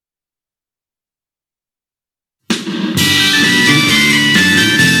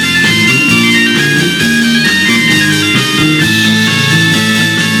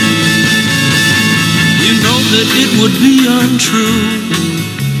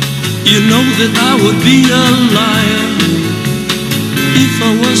You know that I would be a liar if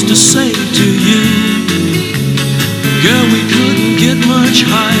I was to say to you, girl, we couldn't get much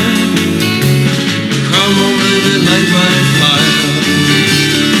higher. Come on, baby, light my fire.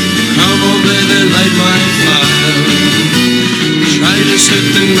 Come on, baby, light my fire. Try to set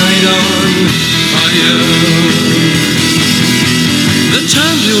the night on fire. The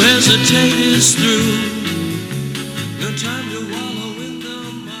time to hesitate is through. No time to wallow in the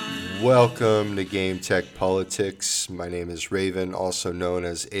mire. Welcome to Game Tech Politics. My name is Raven, also known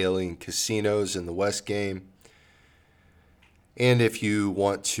as Alien Casinos in the West Game. And if you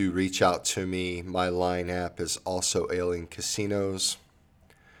want to reach out to me, my line app is also Alien Casinos.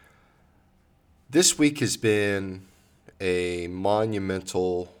 This week has been a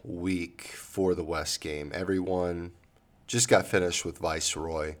monumental week for the West Game. Everyone just got finished with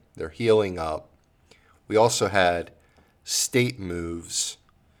Viceroy. They're healing up. We also had state moves,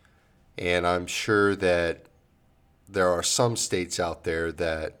 and I'm sure that there are some states out there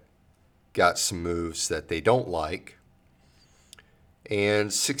that got some moves that they don't like.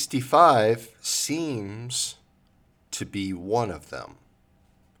 And 65 seems to be one of them.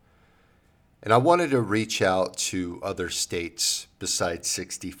 And I wanted to reach out to other states besides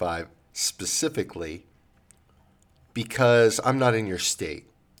 65 specifically because I'm not in your state.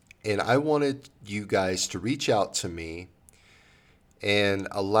 And I wanted you guys to reach out to me and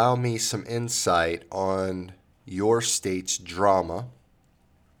allow me some insight on your state's drama,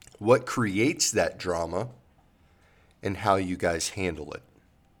 what creates that drama, and how you guys handle it.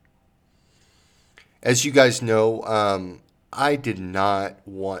 As you guys know, I did not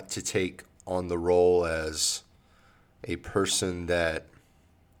want to take on the role as a person that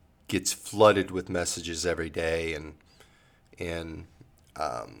gets flooded with messages every day and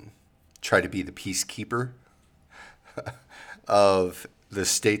try to be the peacekeeper of the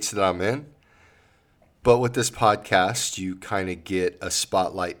states that I'm in. But with this podcast, you kind of get a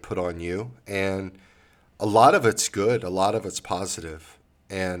spotlight put on you, and a lot of it's good, a lot of it's positive,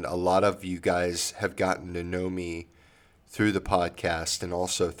 and a lot of you guys have gotten to know me through the podcast and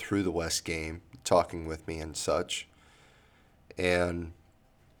also through the West Game, talking with me and such. And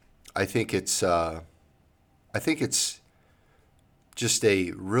I think it's just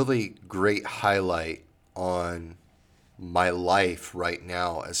a really great highlight on my life right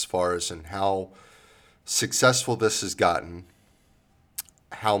now as far as in how successful this has gotten,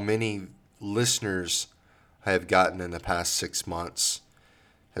 how many listeners I have gotten in the past 6 months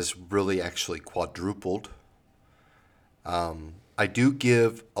has really actually quadrupled. I do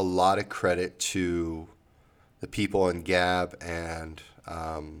give a lot of credit to the people on Gab and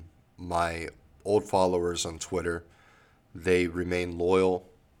my old followers on Twitter. They remain loyal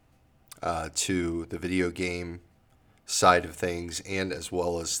to the video game side of things and as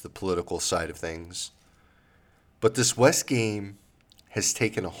well as the political side of things. But this West Game has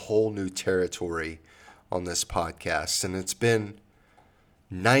taken a whole new territory on this podcast, and it's been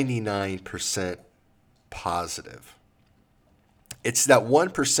 99% positive. It's that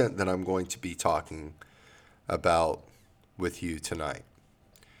 1% that I'm going to be talking about with you tonight.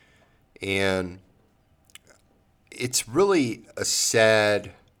 And it's really a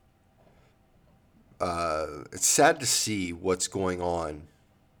sad, it's sad to see what's going on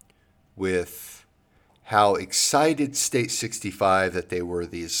with how excited State 65 that they were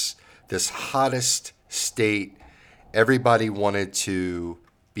this hottest state. Everybody wanted to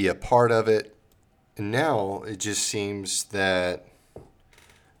be a part of it. And now it just seems that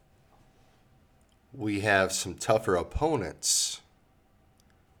we have some tougher opponents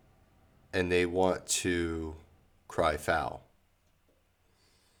and they want to cry foul.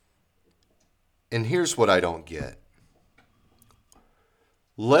 And here's what I don't get.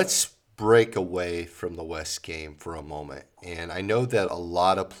 Let's break away from the West Game for a moment. And I know that a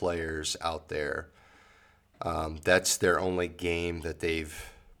lot of players out there, that's their only game that they've,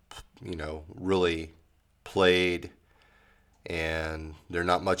 really played. And they're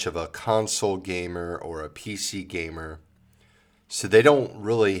not much of a console gamer or a PC gamer. So they don't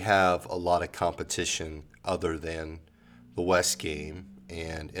really have a lot of competition other than the West Game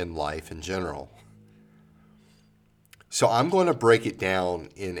and in life in general. So I'm going to break it down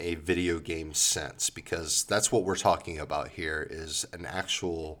in a video game sense because that's what we're talking about here is an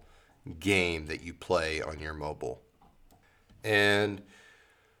actual game that you play on your mobile. And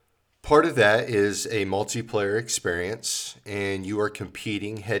part of that is a multiplayer experience, and you are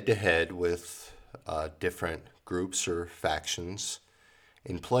competing head-to-head with different groups or factions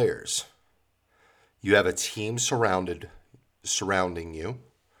and players. You have a team surrounding you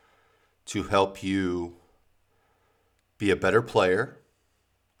to help you be a better player,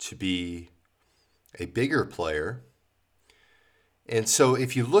 to be a bigger player. And so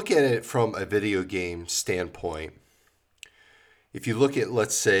if you look at it from a video game standpoint, if you look at,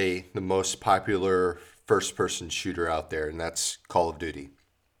 let's say, the most popular first-person shooter out there, and that's Call of Duty.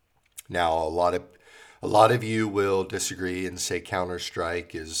 Now, a lot of you will disagree and say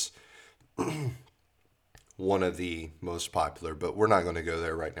Counter-Strike is one of the most popular, but we're not going to go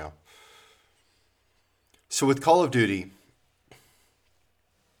there right now. So with Call of Duty,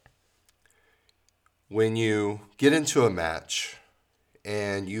 when you get into a match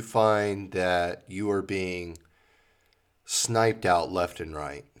and you find that you are being sniped out left and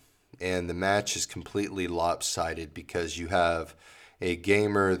right, and the match is completely lopsided because you have a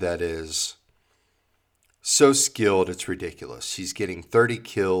gamer that is so skilled it's ridiculous. He's getting 30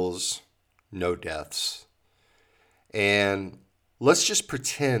 kills, no deaths. And let's just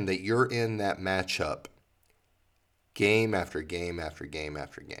pretend that you're in that matchup game after game after game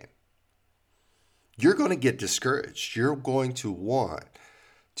after game. You're going to get discouraged. You're going to want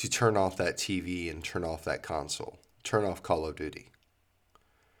to turn off that TV and turn off that console, turn off Call of Duty.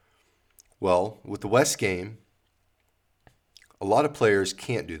 Well, with the West game, a lot of players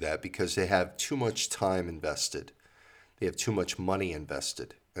can't do that because they have too much time invested. They have too much money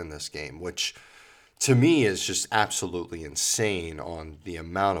invested in this game, which to me is just absolutely insane on the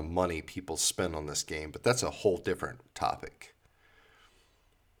amount of money people spend on this game. But that's a whole different topic.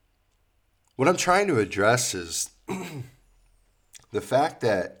 What I'm trying to address is the fact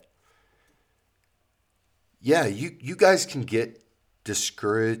that, yeah, you guys can get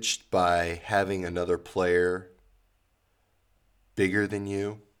discouraged by having another player bigger than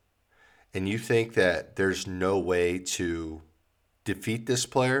you, and you think that there's no way to defeat this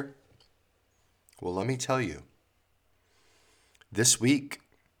player. Well, let me tell you, this week,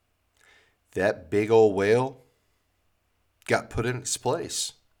 that big old whale got put in its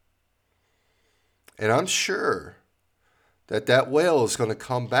place. And I'm sure that that whale is going to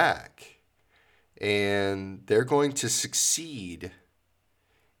come back and they're going to succeed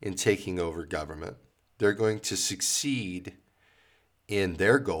in taking over government. They're going to succeed in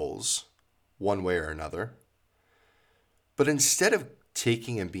their goals one way or another. But instead of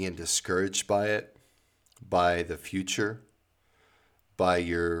taking and being discouraged by it, by the future, by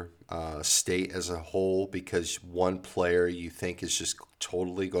your state as a whole, because one player you think is just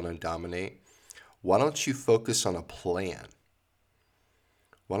totally going to dominate, why don't you focus on a plan?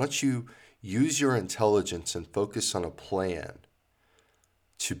 Why don't you use your intelligence and focus on a plan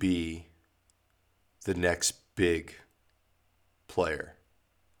to be the next big player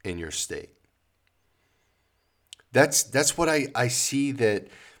in your state? That's what I see that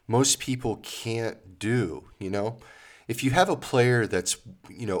most people can't do, you know? If you have a player that's,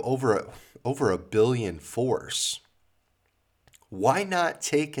 you know, over a billion force, why not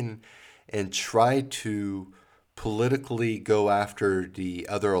take and try to politically go after the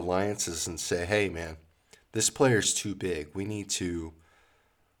other alliances and say, hey, man, this player's too big. We need to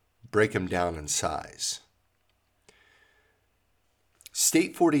break him down in size.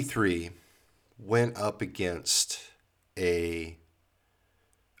 State 43 went up against a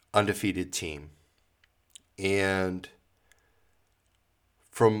undefeated team. And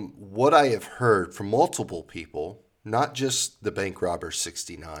from what I have heard from multiple people, not just the bank robber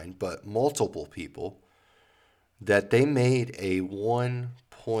 69, but multiple people, that they made a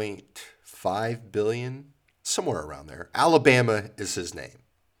 1.5 billion, somewhere around there. Alabama is his name.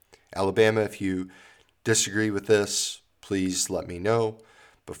 Alabama, if you disagree with this, please let me know.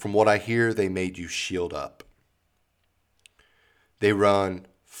 But from what I hear, they made you shield up. They run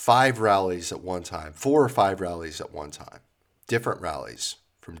 5 rallies at one time, 4 or 5 rallies at one time, different rallies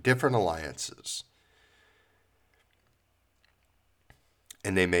from different alliances.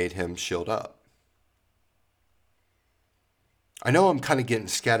 And they made him shield up. I know I'm kind of getting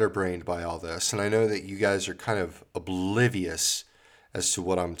scatterbrained by all this, and I know that you guys are kind of oblivious as to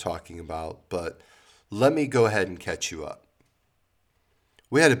what I'm talking about, but let me go ahead and catch you up.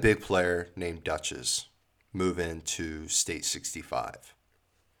 We had a big player named Duchess move into State 65.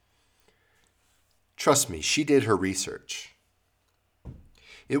 Trust me, she did her research.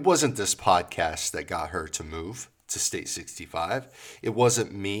 It wasn't this podcast that got her to move to State 65. It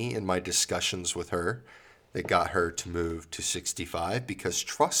wasn't me and my discussions with her that got her to move to 65, because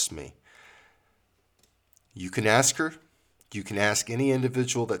trust me, you can ask her, you can ask any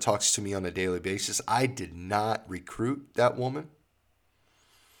individual that talks to me on a daily basis. I did not recruit that woman.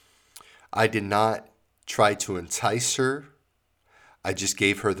 I did not try to entice her. I just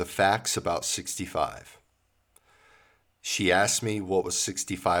gave her the facts about 65. She asked me what was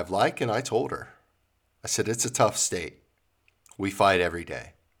 65 like, and I told her. I said, it's a tough state. We fight every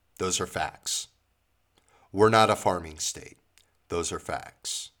day. Those are facts. We're not a farming state. Those are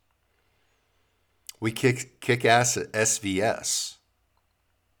facts. We kick ass at SVS.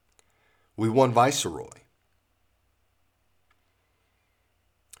 We won Viceroy.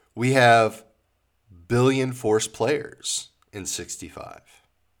 We have billion force players in 65.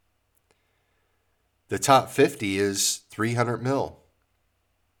 The top 50 is 300 mil.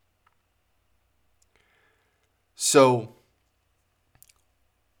 So,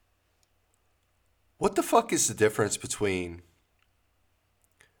 what the fuck is the difference between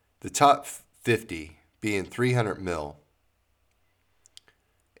the top 50 being 300 mil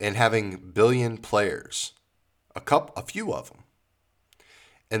and having billion players, a few of them,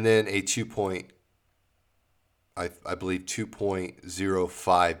 and then a I believe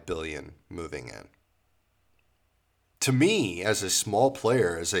 2.05 billion moving in? To me, as a small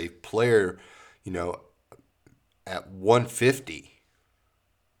player, as a player, at 150,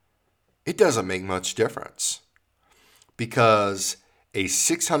 it doesn't make much difference, because a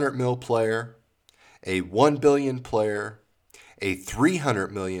 600 mil player, a 1 billion player, a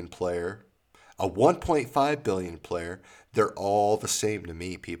 300 million player, a 1.5 billion player, they're all the same to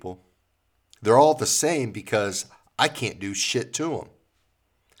me, people. They're all the same because I can't do shit to them.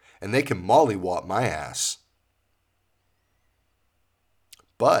 And they can mollywop my ass.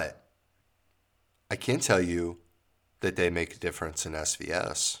 But I can tell you that they make a difference in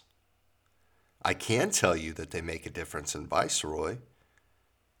SVS. I can tell you that they make a difference in Viceroy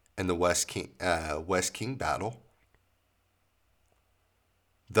and the West King battle.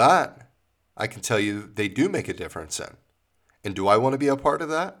 That I can tell you they do make a difference in. And do I want to be a part of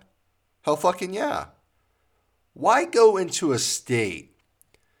that? Hell fucking yeah. Why go into a state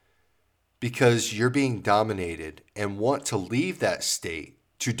because you're being dominated and want to leave that state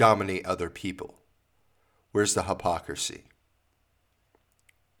to dominate other people? Where's the hypocrisy?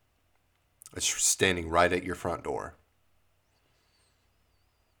 It's standing right at your front door.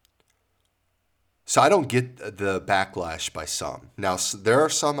 So I don't get the backlash by some. Now, there are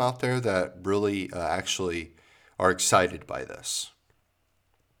some out there that really actually are excited by this.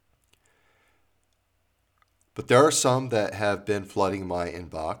 But there are some that have been flooding my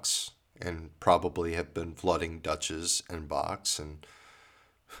inbox and probably have been flooding Dutch's inbox. And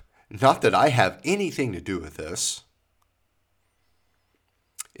not that I have anything to do with this.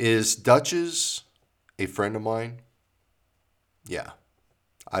 Is Dutch's a friend of mine? Yeah,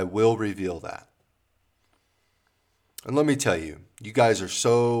 I will reveal that. And let me tell you, you guys are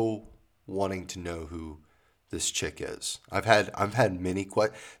so wanting to know who this chick is. I've had many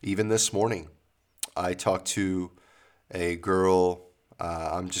questions. Even this morning, I talked to a girl.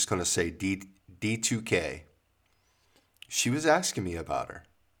 I'm just going to say D2K. She was asking me about her.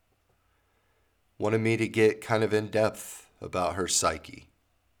 Wanted me to get kind of in depth about her psyche.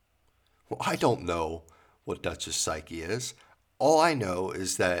 Well, I don't know what Dutch's psyche is. All I know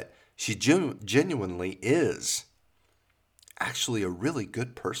is that she genuinely is actually a really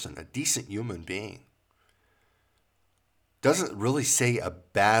good person, a decent human being. Doesn't really say a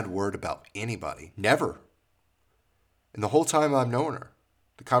bad word about anybody. Never. And the whole time I've known her,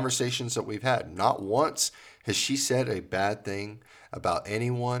 the conversations that we've had, not once has she said a bad thing about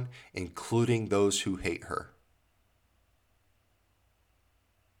anyone, including those who hate her.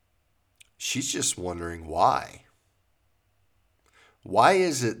 She's just wondering why. Why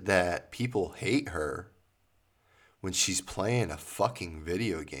is it that people hate her when she's playing a fucking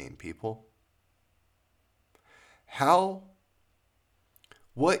video game, people?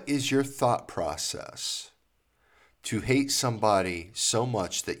 What is your thought process to hate somebody so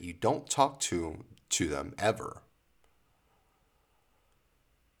much that you don't talk to them ever?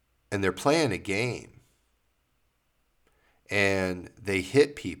 And they're playing a game and they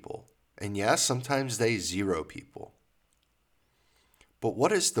hit people. And yes, sometimes they zero people. But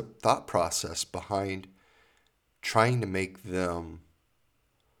what is the thought process behind trying to make them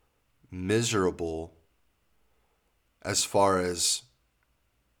miserable as far as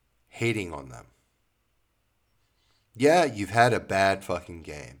hating on them? Yeah, you've had a bad fucking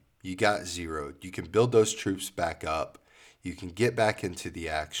game. You got zeroed. You can build those troops back up. You can get back into the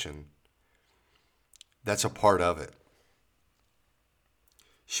action. That's a part of it.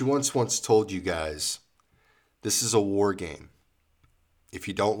 She once told you guys, this is a war game. If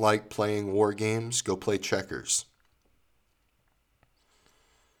you don't like playing war games, go play checkers.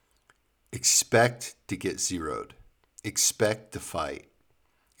 Expect to get zeroed. Expect to fight.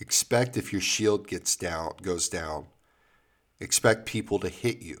 Expect if your shield goes down. Expect people to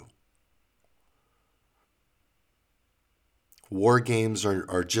hit you. War games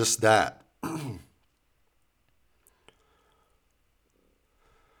are just that.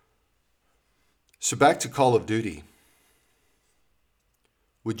 So back to Call of Duty.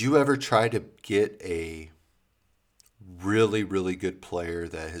 Would you ever try to get a really, really good player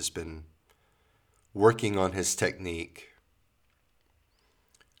that has been working on his technique,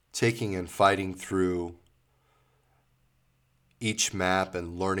 taking and fighting through each map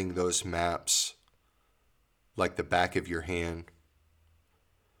and learning those maps like the back of your hand,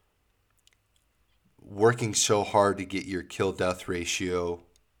 working so hard to get your kill death ratio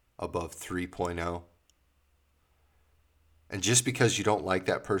above 3.0, and just because you don't like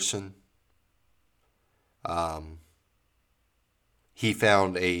that person, he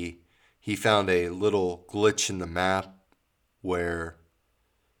found a little glitch in the map where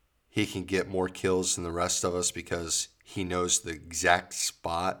he can get more kills than the rest of us because he knows the exact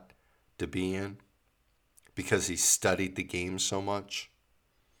spot to be in because he studied the game so much,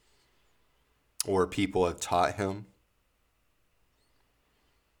 or people have taught him.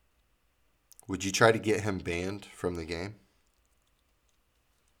 Would you try to get him banned from the game?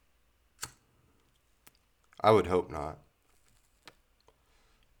 I would hope not.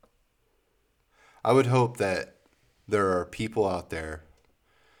 I would hope that there are people out there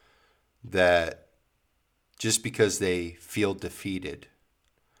that just because they feel defeated,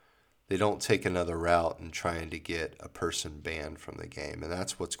 they don't take another route in trying to get a person banned from the game. And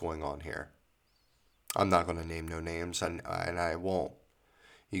that's what's going on here. I'm not going to name no names, and I won't.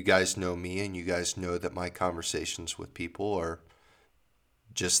 You guys know me, and you guys know that my conversations with people are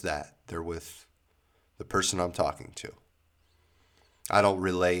just that. They're with the person I'm talking to. I don't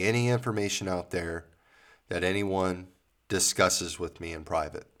relay any information out there that anyone discusses with me in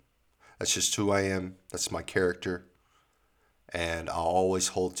private. That's just who I am. That's my character. And I'll always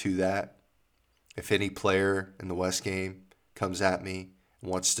hold to that. If any player in the West game comes at me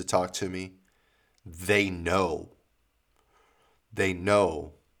and wants to talk to me, they know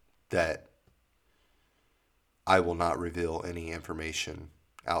that I will not reveal any information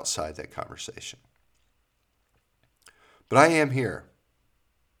outside that conversation. But I am here.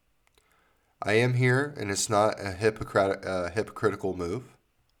 And it's not a hypocritical move.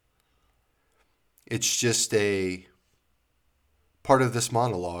 It's just a part of this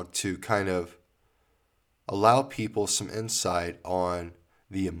monologue to kind of allow people some insight on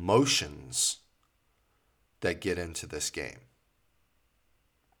the emotions that get into this game.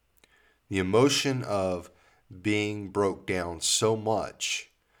 The emotion of being broke down so much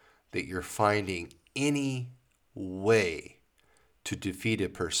that you're finding any way to defeat a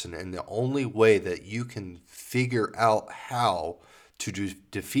person, and the only way that you can figure out how to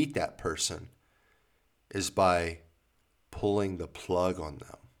defeat that person is by pulling the plug on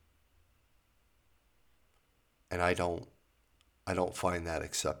them. And I don't find that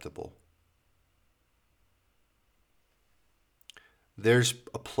acceptable. There's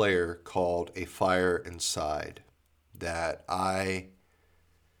a player called A Fire Inside that I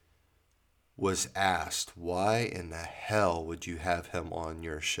was asked, why in the hell would you have him on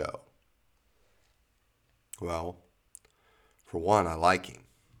your show? Well, for one, I like him.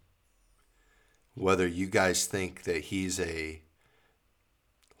 Whether you guys think that he's a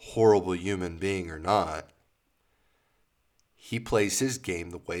horrible human being or not, he plays his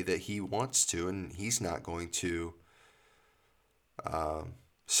game the way that he wants to, and he's not going to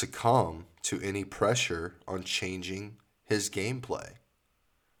succumb to any pressure on changing his gameplay.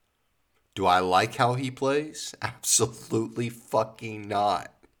 Do I like how he plays? Absolutely fucking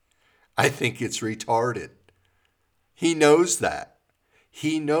not. I think it's retarded. He knows that.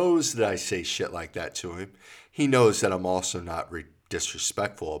 He knows that I say shit like that to him. He knows that I'm also not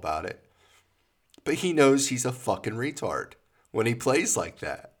disrespectful about it. But he knows he's a fucking retard when he plays like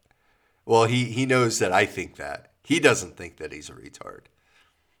that. Well, he knows that I think that. He doesn't think that he's a retard.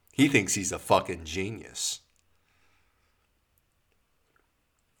 He thinks he's a fucking genius.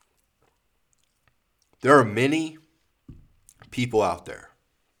 There are many people out there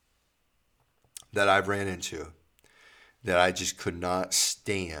that I've ran into that I just could not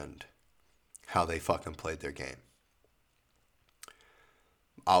stand how they fucking played their game.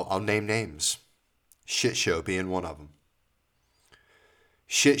 I'll name names. Shit Show being one of them.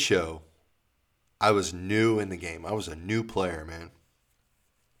 Shit Show, I was new in the game. I was a new player, man.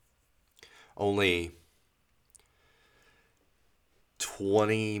 Only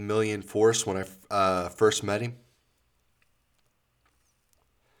 20 million force when I first met him.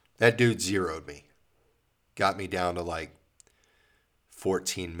 That dude zeroed me. Got me down to like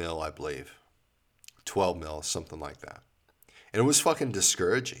 14 mil, I believe. 12 mil, something like that. And it was fucking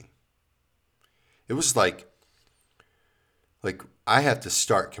discouraging. It was like I have to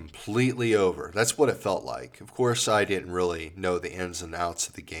start completely over. That's what it felt like. Of course, I didn't really know the ins and outs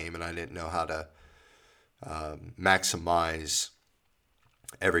of the game, and I didn't know how to maximize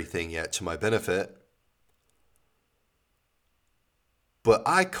everything yet to my benefit. But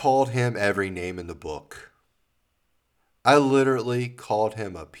I called him every name in the book. I literally called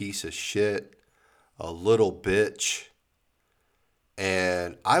him a piece of shit, a little bitch,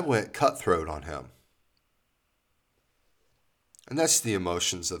 and I went cutthroat on him. And that's the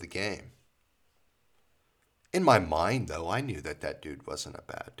emotions of the game. In my mind, though, I knew that that dude wasn't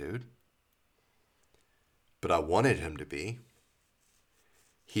a bad dude. But I wanted him to be.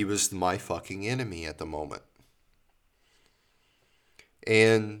 He was my fucking enemy at the moment.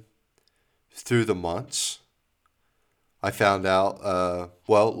 And through the months, I found out,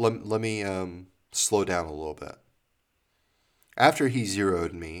 let me slow down a little bit. After he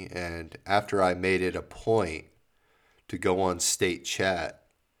zeroed me, and after I made it a point to go on state chat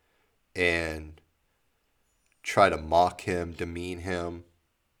and try to mock him, demean him,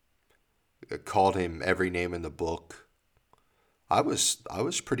 called him every name in the book, I was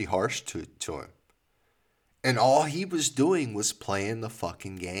pretty harsh to him. And all he was doing was playing the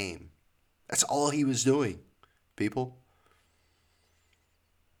fucking game. That's all he was doing, people.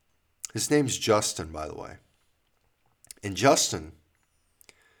 His name's Justin, by the way. And Justin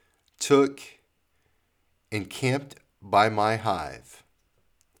took and camped by my hive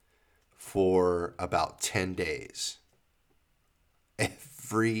for about 10 days.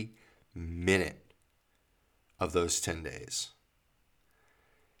 Every minute of those 10 days.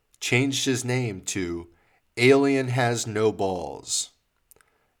 Changed his name to Alien Has No Balls.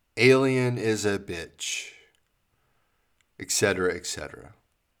 Alien is a bitch. Etc., etc.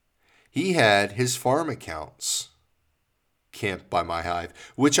 He had his farm accounts camped by my hive,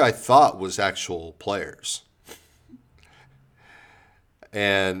 which I thought was actual players.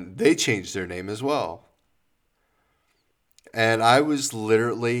 And they changed their name as well. And I was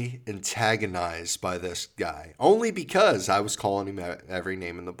literally antagonized by this guy, only because I was calling him every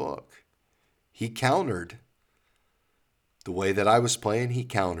name in the book. He countered the way that I was playing, he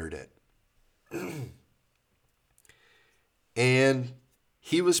countered it. And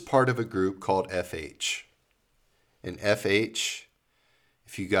he was part of a group called FH. And FH,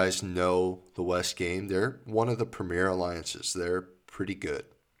 if you guys know the West game, they're one of the premier alliances. They're pretty good.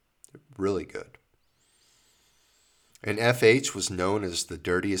 They're really good. And FH was known as the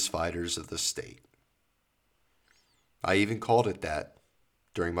dirtiest fighters of the state. I even called it that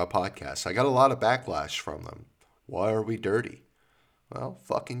during my podcast. I got a lot of backlash from them. Why are we dirty? Well,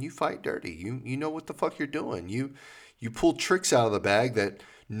 fucking you fight dirty. You know what the fuck you're doing. You pull tricks out of the bag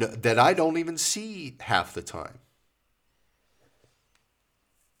that I don't even see half the time.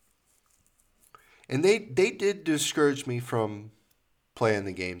 And they did discourage me from playing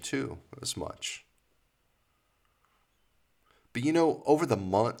the game too as much. But over the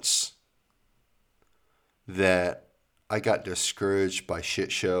months that I got discouraged by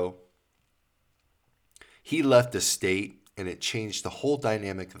Shit Show, he left the state and it changed the whole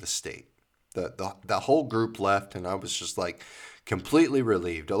dynamic of the state. The whole group left and I was just like completely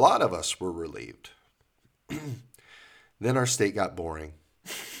relieved. A lot of us were relieved. Then our state got boring.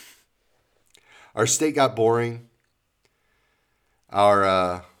 Our state got boring.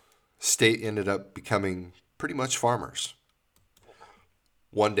 Our state ended up becoming pretty much farmers.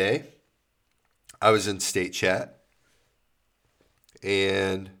 One day, I was in state chat,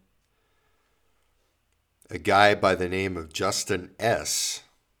 and a guy by the name of Justin S.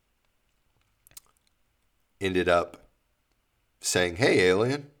 ended up saying, "Hey,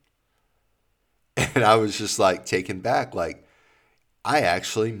 alien." And I was just like taken back, like, I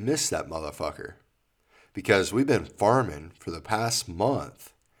actually miss that motherfucker. Because we've been farming for the past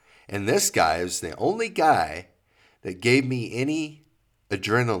month, and this guy is the only guy that gave me any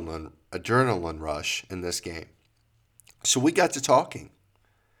adrenaline rush in this game. So we got to talking.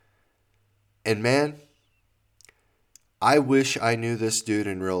 And man, I wish I knew this dude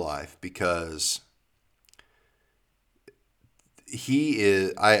in real life, because he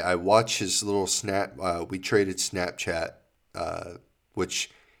is, I watch his little snap, we traded Snapchat, which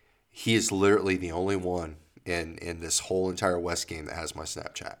he is literally the only one in this whole entire West game that has my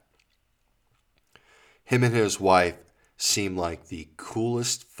Snapchat. Him and his wife seem like the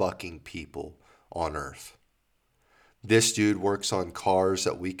coolest fucking people on earth. This dude works on cars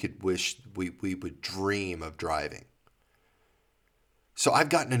that we could wish we would dream of driving. So I've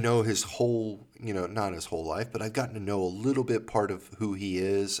gotten to know his whole, not his whole life, but I've gotten to know a little bit part of who he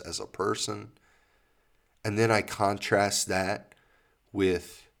is as a person. And then I contrast that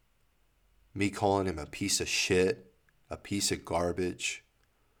with me calling him a piece of shit, a piece of garbage,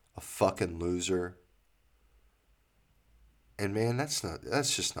 a fucking loser. And man, that's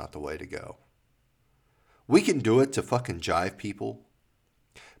just not the way to go. We can do it to fucking jive people,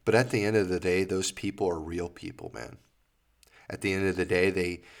 but at the end of the day, those people are real people, man. At the end of the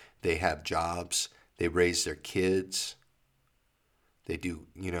day, they have jobs, they raise their kids, they do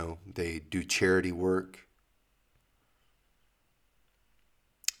charity work.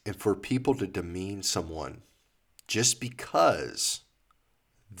 And for people to demean someone just because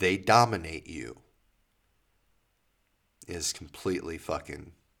they dominate you is completely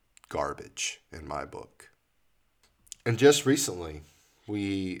fucking garbage in my book. And just recently,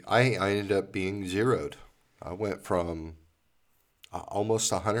 I ended up being zeroed. I went from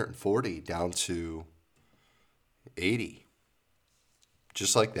almost 140 down to 80,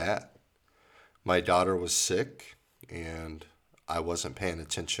 just like that. My daughter was sick, and I wasn't paying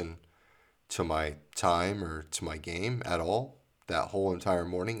attention to my time or to my game at all. That whole entire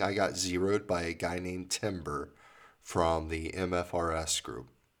morning, I got zeroed by a guy named Timber from the MFRS group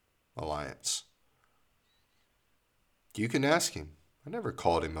Alliance. You can ask him. I never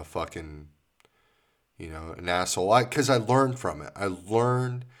called him a fucking, an asshole. Because I learned from it. I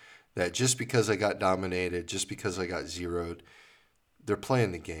learned that just because I got dominated, just because I got zeroed, they're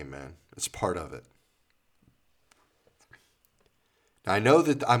playing the game, man. It's part of it. Now, I know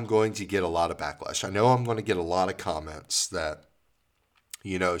that I'm going to get a lot of backlash. I know I'm going to get a lot of comments that,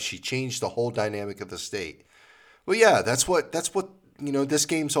 she changed the whole dynamic of the state. Well, yeah, that's what this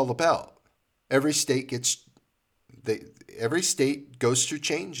game's all about. Every state every state goes through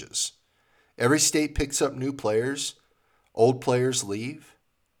changes. Every state picks up new players. Old players leave.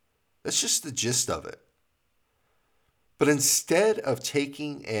 That's just the gist of it. But instead of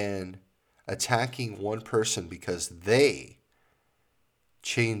taking and attacking one person because they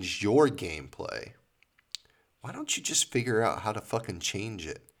changed your gameplay, why don't you just figure out how to fucking change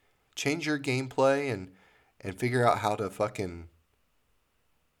it? Change your gameplay and figure out how to fucking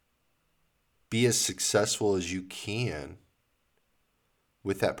be as successful as you can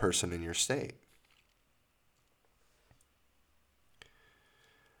with that person in your state.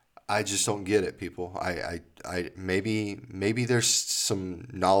 I just don't get it, people. Maybe there's some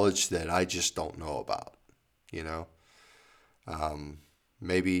knowledge that I just don't know about, you know.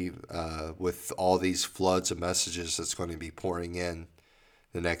 Maybe with all these floods of messages that's going to be pouring in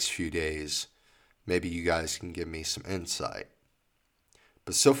the next few days, maybe you guys can give me some insight.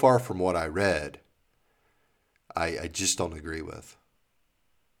 But so far from what I read, I just don't agree with.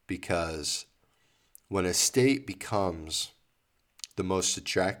 Because when a state becomes the most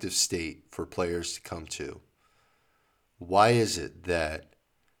attractive state for players to come to, why is it that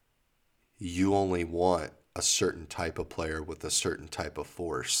you only want a certain type of player with a certain type of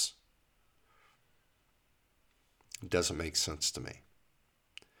force? It doesn't make sense to me.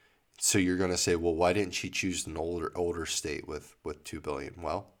 So you're going to say, well, why didn't she choose an older state with $2 billion?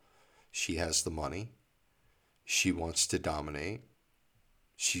 Well, she has the money. She wants to dominate.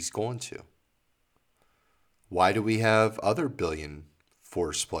 She's going to. Why do we have other billion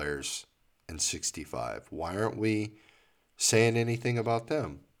force players in 65? Why aren't we saying anything about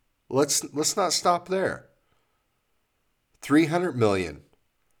them? Let's not stop there. 300 million.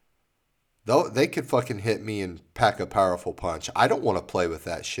 Though they could fucking hit me and pack a powerful punch. I don't want to play with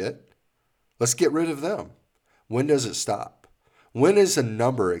that shit. Let's get rid of them. When does it stop? When is a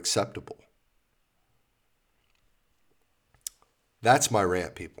number acceptable? That's my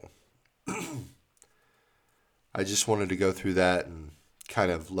rant, people. I just wanted to go through that and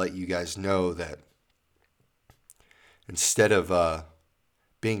kind of let you guys know that instead of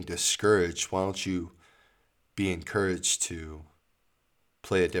being discouraged, why don't you be encouraged to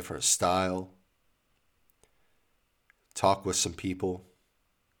play a different style, talk with some people,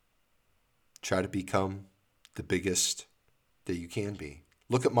 try to become the biggest that you can be.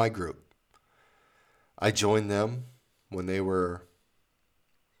 Look at my group. I joined them when they were,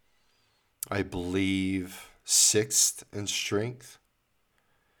 I believe, 6th in strength.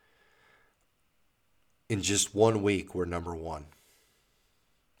 In just 1 week, we're number 1.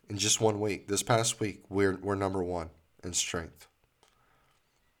 In just 1 week, this past week, we're number 1 in strength.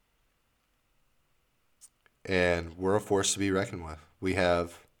 And we're a force to be reckoned with. We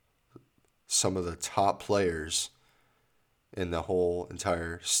have some of the top players in the whole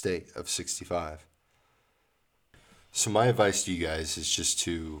entire state of 65. So my advice to you guys is just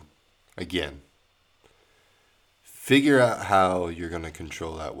to, again, figure out how you're going to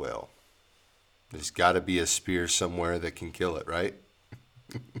control that whale. There's got to be a spear somewhere that can kill it, right?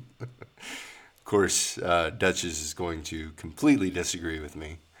 Of course, Duchess is going to completely disagree with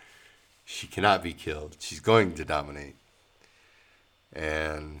me. She cannot be killed. She's going to dominate.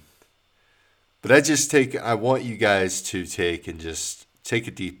 But I want you guys to take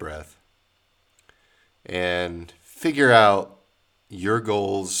a deep breath and figure out your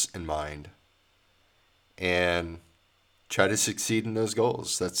goals in mind and try to succeed in those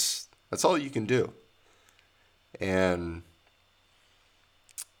goals. That's all you can do. And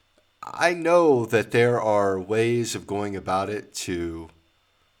I know that there are ways of going about it to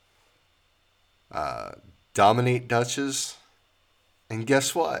dominate Duchess. And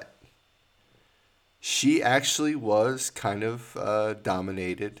guess what? She actually was kind of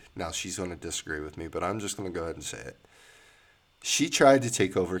dominated. Now, she's going to disagree with me, but I'm just going to go ahead and say it. She tried to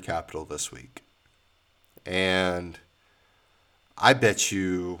take over Capitol this week. And I bet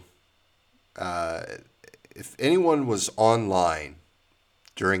you if anyone was online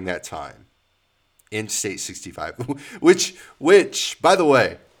during that time in State 65, which by the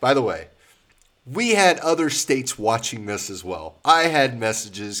way, we had other states watching this as well. I had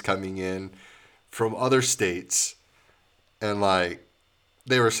messages coming in from other states, and like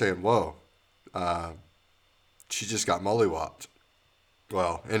they were saying, "Whoa, she just got mollywopped."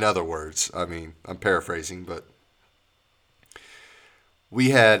 Well, in other words, I mean, I'm paraphrasing, but we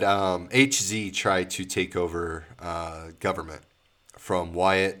had HZ try to take over government from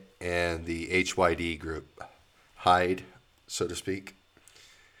Wyatt and the HYD group, Hyde, so to speak.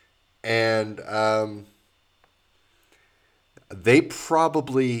 And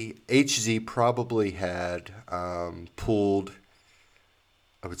HZ probably had pulled,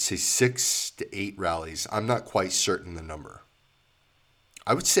 I would say 6 to 8 rallies. I'm not quite certain the number.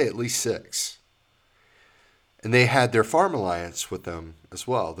 I would say at least 6. And they had their farm alliance with them as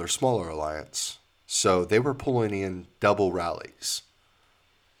well, their smaller alliance. So they were pulling in double rallies.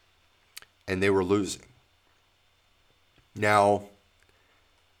 And they were losing. Now,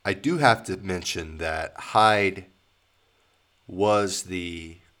 I do have to mention that Hyde was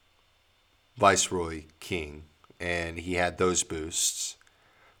the Viceroy King, and he had those boosts.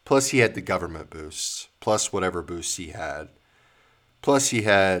 Plus, he had the government boosts, plus whatever boosts he had. Plus, he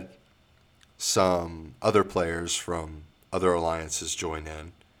had some other players from other alliances join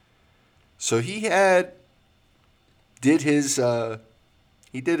in. So he did his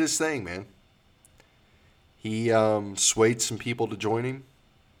thing, man. He swayed some people to join him.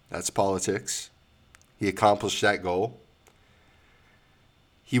 That's politics. He accomplished that goal.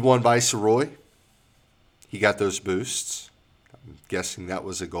 He won Viceroy. He got those boosts. I'm guessing that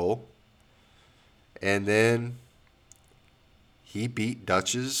was a goal. And then he beat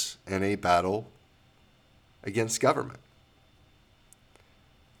Duchess in a battle against government.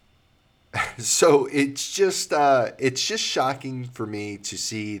 So it's just shocking for me to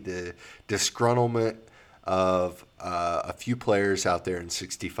see the disgruntlement of a few players out there in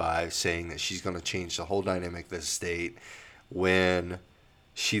 65 saying that she's going to change the whole dynamic of the state when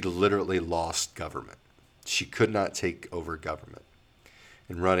she literally lost government. She could not take over government.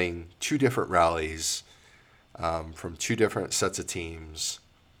 And running 2 different rallies from 2 different sets of teams,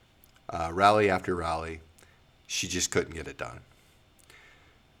 rally after rally, she just couldn't get it done.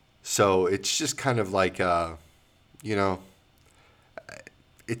 So it's just kind of like,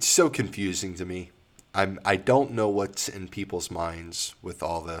 it's so confusing to me. I don't know what's in people's minds with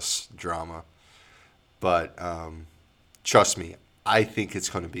all this drama, but trust me, I think it's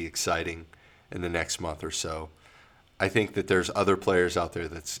going to be exciting in the next month or so. I think that there's other players out there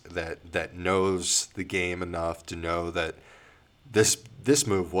that knows the game enough to know that this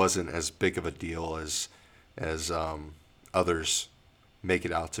move wasn't as big of a deal as others make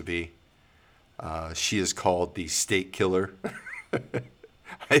it out to be. She is called the state killer.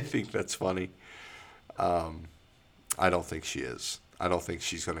 I think that's funny. I don't think she is. I don't think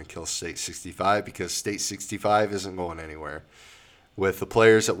she's going to kill State 65 because State 65 isn't going anywhere. With the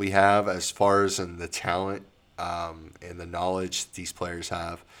players that we have, as far as in the talent and the knowledge that these players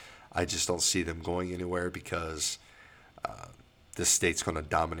have, I just don't see them going anywhere because this state's going to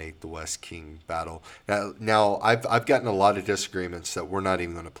dominate the West King battle. Now I've gotten a lot of disagreements that we're not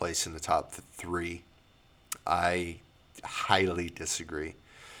even going to place in the top 3. I highly disagree.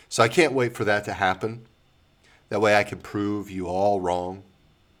 So I can't wait for that to happen. That way I can prove you all wrong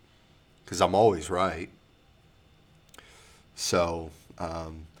because I'm always right. So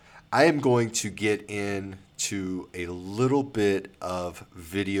I am going to get into a little bit of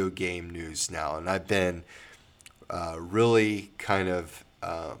video game news now. And I've been really kind of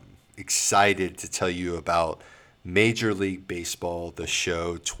excited to tell you about Major League Baseball, the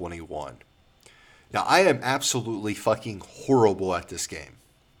show 21. Now, I am absolutely fucking horrible at this game.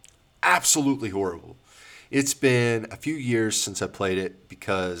 Absolutely horrible. It's been a few years since I played it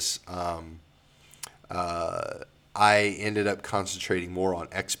because I ended up concentrating more on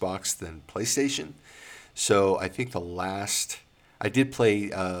Xbox than PlayStation. So I think the last I did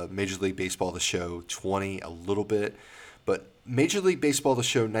play Major League Baseball The Show 20 a little bit, but Major League Baseball The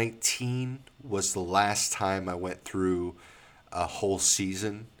Show 19 was the last time I went through a whole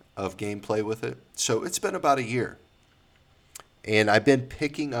season of gameplay with it. So it's been about a year. And I've been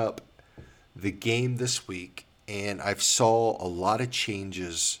picking up the game this week, and I've saw a lot of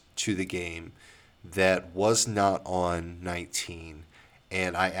changes to the game that was not on 19,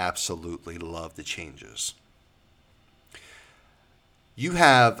 and I absolutely love the changes. You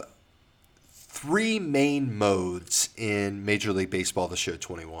have three main modes in Major League Baseball The Show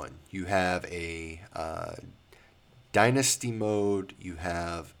 21. You have a dynasty mode, you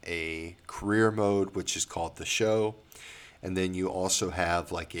have a career mode, which is called The Show, and then you also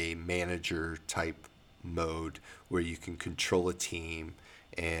have like a manager type mode where you can control a team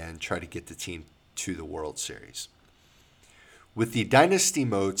and try to get the team to the World Series. With the Dynasty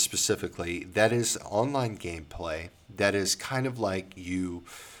mode specifically, that is online gameplay. That is kind of like you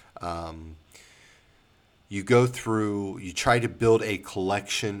go through, you try to build a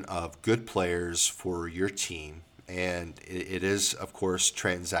collection of good players for your team. And it is, of course,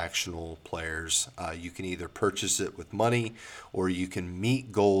 transactional players. You can either purchase it with money or you can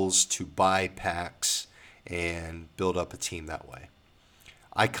meet goals to buy packs and build up a team that way.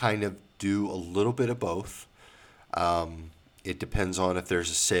 I kind of do a little bit of both. It depends on if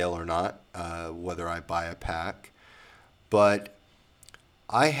there's a sale or not, whether I buy a pack. But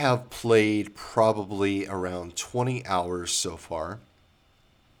I have played probably around 20 hours so far,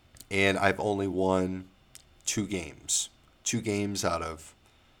 and I've only won 2 games. 2 games out of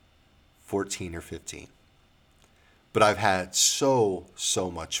 14 or 15. But I've had so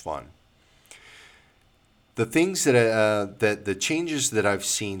much fun. The things that the changes that I've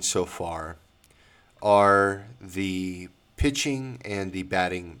seen so far are the pitching and the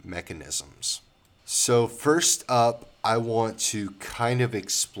batting mechanisms. So first up, I want to kind of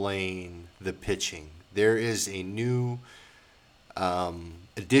explain the pitching. There is a new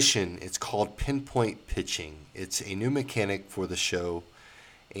addition. It's called pinpoint pitching. It's a new mechanic for the show,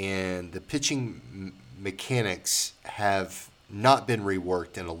 and the pitching mechanics have not been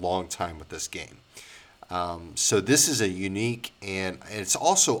reworked in a long time with this game. So this is a unique, and it's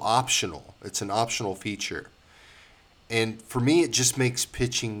also optional. It's an optional feature. And for me, it just makes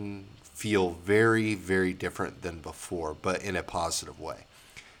pitching feel very, very different than before, but in a positive way.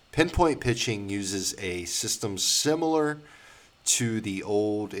 Pinpoint pitching uses a system similar to the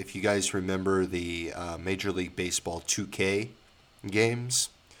old, if you guys remember the Major League Baseball 2K games,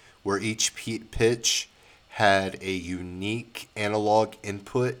 where each pitch had a unique analog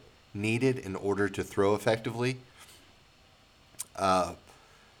input needed in order to throw effectively.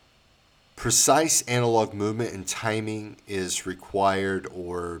 Precise analog movement and timing is required,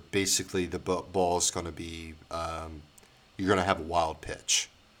 or basically the ball is going to be, you're going to have a wild pitch.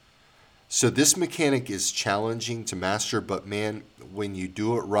 So this mechanic is challenging to master, but man, when you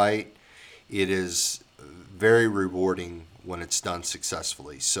do it right, it is very rewarding when it's done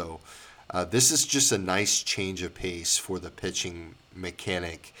successfully. So this is just a nice change of pace for the pitching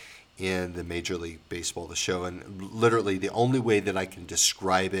mechanic in the Major League Baseball The Show. And literally the only way that I can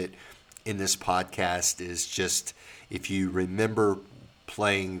describe it in this podcast is just, if you remember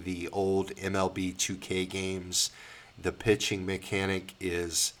playing the old MLB 2K games, the pitching mechanic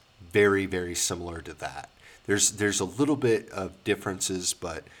is very, very similar to that. There's a little bit of differences,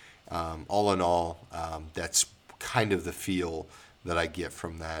 but all in all, that's kind of the feel that I get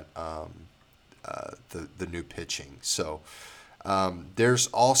from that, the new pitching. So there's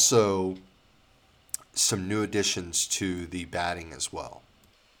also some new additions to the batting as well.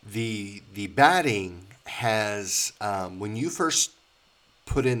 The batting has, when you first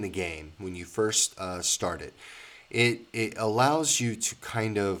put in the game, when you first start it allows you to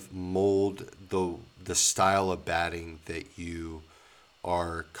kind of mold the style of batting that you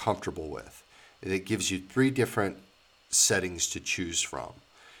are comfortable with. It gives you 3 different settings to choose from,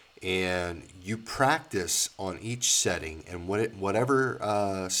 and you practice on each setting, and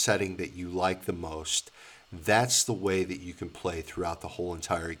whatever setting that you like the most, that's the way that you can play throughout the whole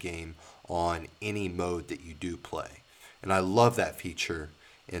entire game on any mode that you do play. And I love that feature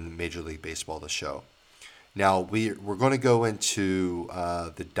in Major League Baseball The Show. Now, we're going to go into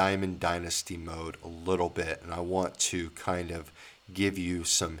the Diamond Dynasty mode a little bit, and I want to kind of give you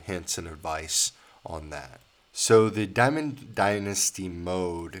some hints and advice on that. So the Diamond Dynasty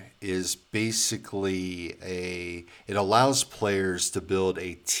mode is basically it allows players to build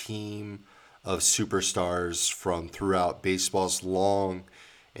a team of superstars from throughout baseball's long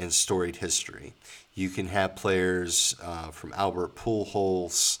and storied history. You can have players from Albert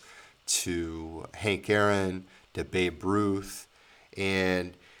Pujols to Hank Aaron to Babe Ruth,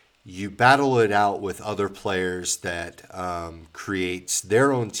 and you battle it out with other players that creates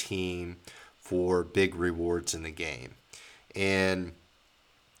their own team for big rewards in the game. And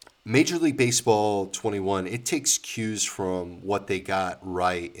Major League Baseball 21, it takes cues from what they got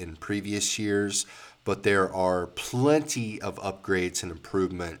right in previous years, but there are plenty of upgrades and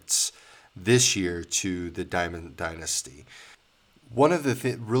improvements this year to the Diamond Dynasty. One of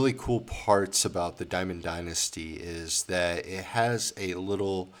the really cool parts about the Diamond Dynasty is that it has a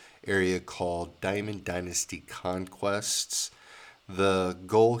little area called Diamond Dynasty Conquests. The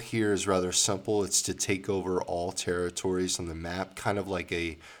goal here is rather simple. It's to take over all territories on the map, kind of like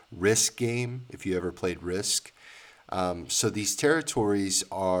a Risk game, if you ever played Risk. So these territories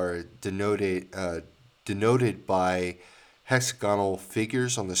are denoted by hexagonal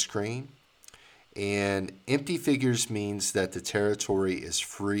figures on the screen. And empty figures means that the territory is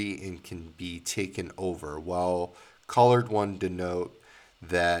free and can be taken over, while colored one denote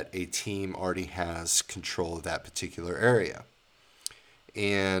that a team already has control of that particular area.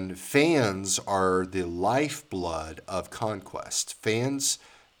 And fans are the lifeblood of conquest. Fans,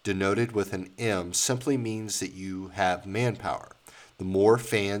 denoted with an M, simply means that you have manpower. The more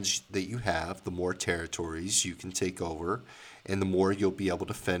fans that you have, the more territories you can take over, and the more you'll be able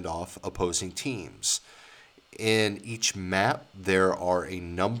to fend off opposing teams. In each map, there are a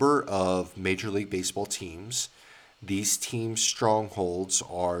number of Major League Baseball teams. These teams' strongholds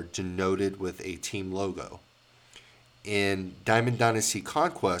are denoted with a team logo. In Diamond Dynasty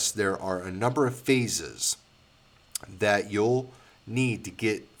Conquest, there are a number of phases that you'll need to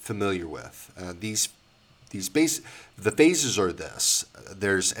get familiar with. The phases are this.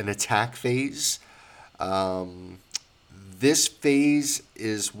 There's an attack phase. This phase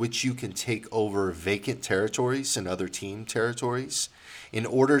is which you can take over vacant territories and other team territories. In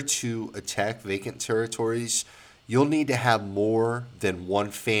order to attack vacant territories, you'll need to have more than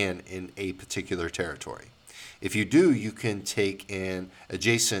one fan in a particular territory. If you do, you can take an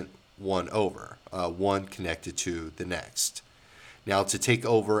adjacent one over, one connected to the next. Now, to take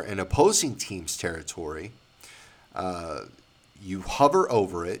over an opposing team's territory, you hover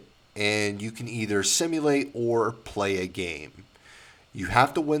over it, and you can either simulate or play a game. You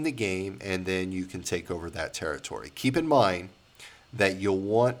have to win the game, and then you can take over that territory. Keep in mind that you'll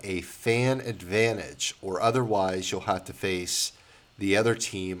want a fan advantage, or otherwise you'll have to face the other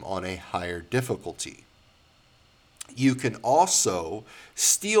team on a higher difficulty. You can also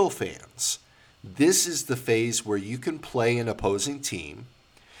steal fans. This is the phase where you can play an opposing team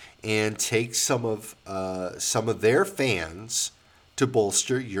and take some of their fans to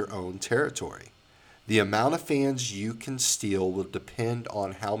bolster your own territory. The amount of fans you can steal will depend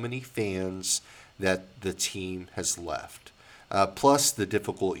on how many fans that the team has left. Plus, the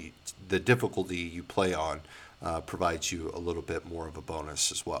difficulty you play on provides you a little bit more of a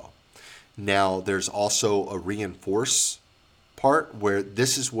bonus as well. Now, there's also a reinforce part where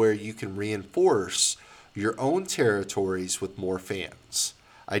this is where you can reinforce your own territories with more fans.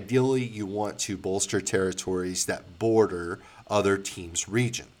 Ideally, you want to bolster territories that border other teams'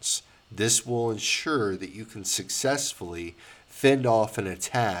 regions. This will ensure that you can successfully fend off an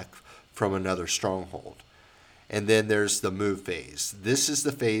attack from another stronghold. And then there's the move phase. This is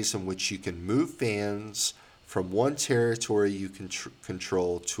the phase in which you can move fans from one territory you can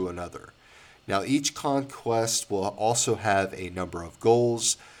control to another. Now, each conquest will also have a number of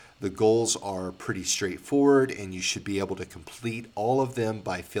goals. The goals are pretty straightforward, and you should be able to complete all of them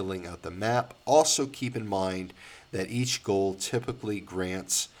by filling out the map. Also, keep in mind that each goal typically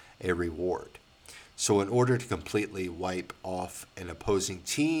grants a reward. So in order to completely wipe off an opposing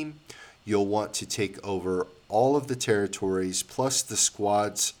team, you'll want to take over all of the territories plus the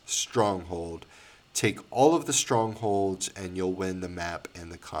squad's stronghold. Take all of the strongholds and you'll win the map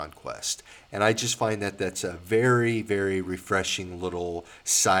and the conquest. And I just find that that's a very, very refreshing little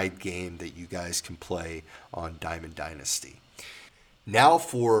side game that you guys can play on Diamond Dynasty. Now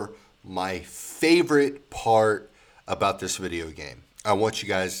for my favorite part about this video game. I want you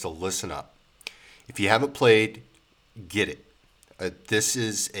guys to listen up. If you haven't played, get it. This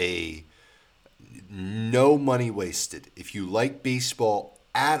is a no money wasted. If you like baseball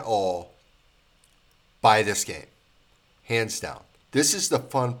at all, buy this game. Hands down. This is the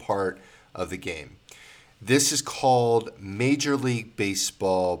fun part of the game. This is called Major League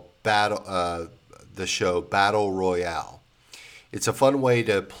Baseball the show Battle Royale. It's a fun way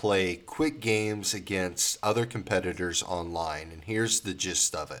to play quick games against other competitors online. And here's the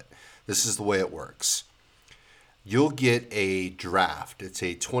gist of it. This is the way it works. You'll get a draft. It's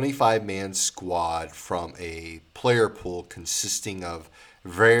a 25-man squad from a player pool consisting of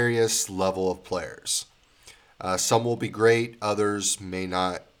various level of players. Some will be great, others may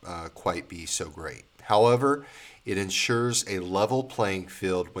not quite be so great. However, it ensures a level playing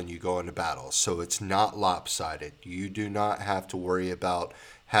field when you go into battle, so it's not lopsided. You do not have to worry about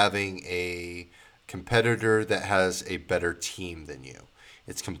having a competitor that has a better team than you.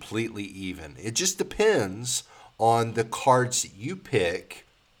 It's completely even. It just depends on the cards that you pick.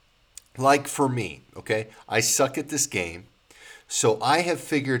 Like for me, okay, I suck at this game. So I have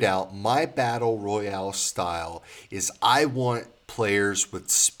figured out my battle royale style is I want players with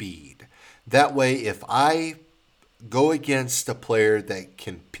speed. That way, if I go against a player that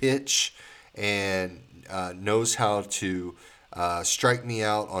can pitch and knows how to strike me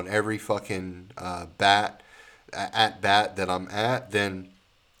out on every fucking at bat that I'm at, then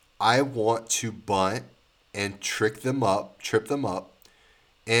I want to bunt and trip them up,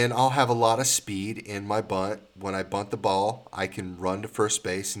 and I'll have a lot of speed in my bunt. When I bunt the ball, I can run to first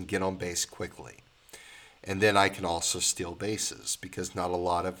base and get on base quickly. And then I can also steal bases because not a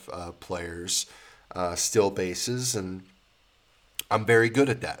lot of players steal bases, and I'm very good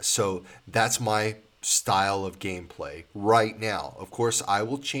at that. So that's my style of gameplay right now. Of course, I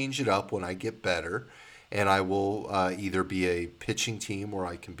will change it up when I get better, and I will either be a pitching team or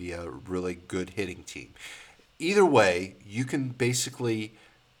I can be a really good hitting team. Either way, you can basically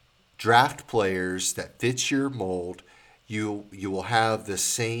draft players that fit your mold. You will have the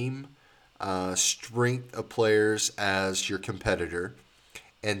same strength of players as your competitor,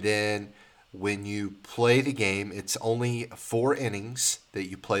 and then when you play the game, it's only 4 innings that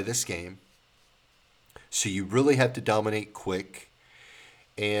you play this game. So you really have to dominate quick.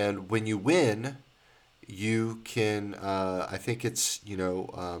 And when you win, you can, I think it's,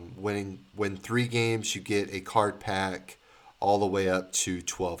 when 3 games, you get a card pack all the way up to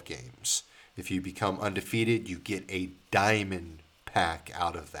 12 games. If you become undefeated, you get a diamond pack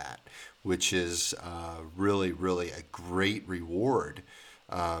out of that, which is really, really a great reward,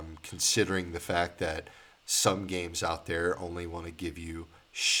 considering the fact that some games out there only want to give you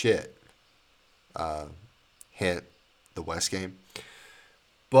shit. Hint, the West game.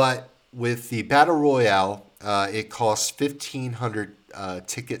 But with the Battle Royale, it costs 1,500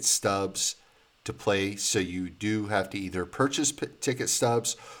 ticket stubs to play. So you do have to either purchase ticket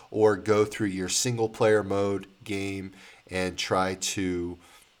stubs or go through your single player mode game and try to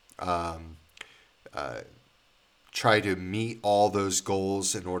meet all those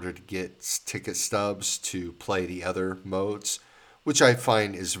goals in order to get ticket stubs to play the other modes, which I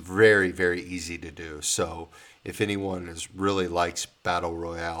find is very, very easy to do. So if anyone really likes Battle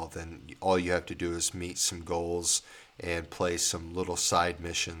Royale, then all you have to do is meet some goals and play some little side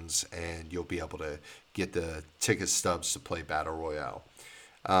missions, and you'll be able to get the ticket stubs to play Battle Royale.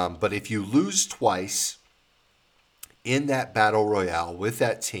 But if you lose twice in that Battle Royale with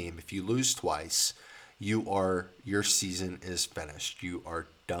that team, if you lose twice, your season is finished. You are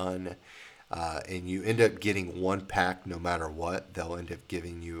done. And you end up getting one pack no matter what. They'll end up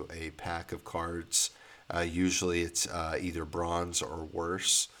giving you a pack of cards. Usually it's either bronze or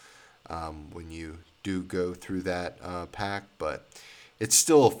worse when you do go through that pack. But it's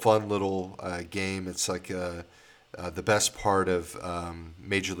still a fun little game. It's like the best part of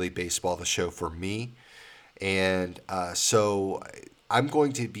Major League Baseball, the show for me. And so I'm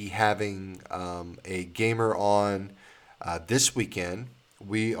going to be having a gamer on this weekend.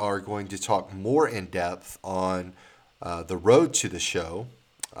 We are going to talk more in depth on the road to the show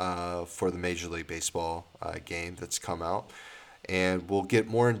for the Major League Baseball game that's come out. And we'll get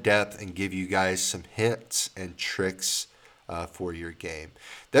more in depth and give you guys some hints and tricks for your game.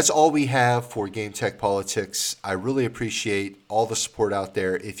 That's all we have for Game Tech Politics. I really appreciate all the support out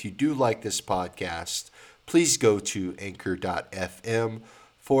there. If you do like this podcast, please go to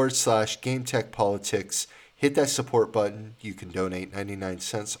anchor.fm/Game Tech Politics. Hit that support button. You can donate 99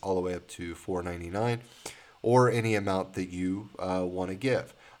 cents all the way up to $4.99 or any amount that you want to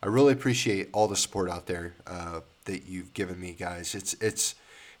give. I really appreciate all the support out there that you've given me, guys. It's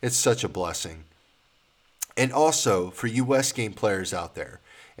such a blessing. And also, for you West Game players out there,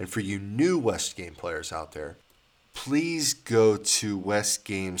 and for you new West Game players out there, please go to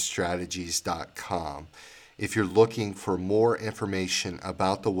westgamestrategies.com. If you're looking for more information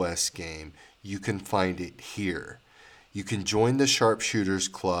about the West Game, you can find it here. You can join the Sharpshooters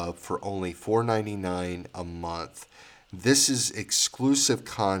Club for only $4.99 a month. This is exclusive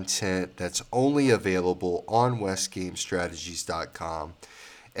content that's only available on westgamestrategies.com.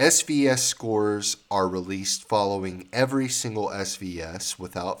 SVS scores are released following every single SVS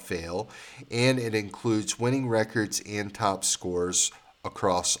without fail, and it includes winning records and top scores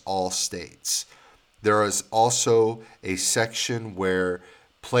across all states. There is also a section where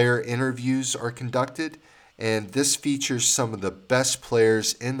player interviews are conducted, And this features some of the best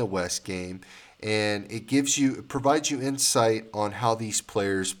players in the West game, and it provides you insight on how these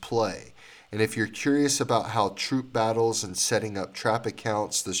players play. And if you're curious about how troop battles and setting up trap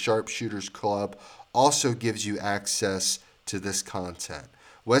accounts, the Sharpshooters Club also gives you access to this content.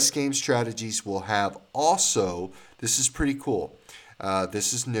 West Game Strategies will have also, this is pretty cool,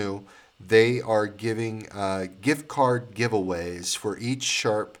 this is new, they are giving gift card giveaways for each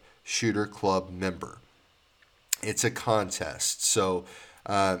Sharpshooter Club member. It's a contest. So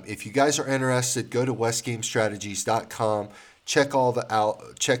if you guys are interested, go to westgamestrategies.com. Check all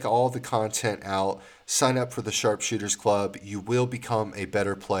the content out. Sign up for the Sharpshooters Club. You will become a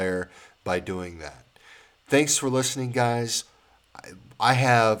better player by doing that. Thanks for listening, guys. I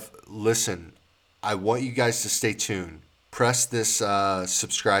want you guys to stay tuned. Press this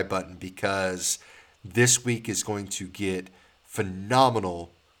subscribe button because this week is going to get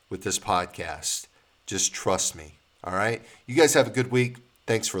phenomenal with this podcast. Just trust me. All right? You guys have a good week.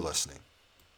 Thanks for listening.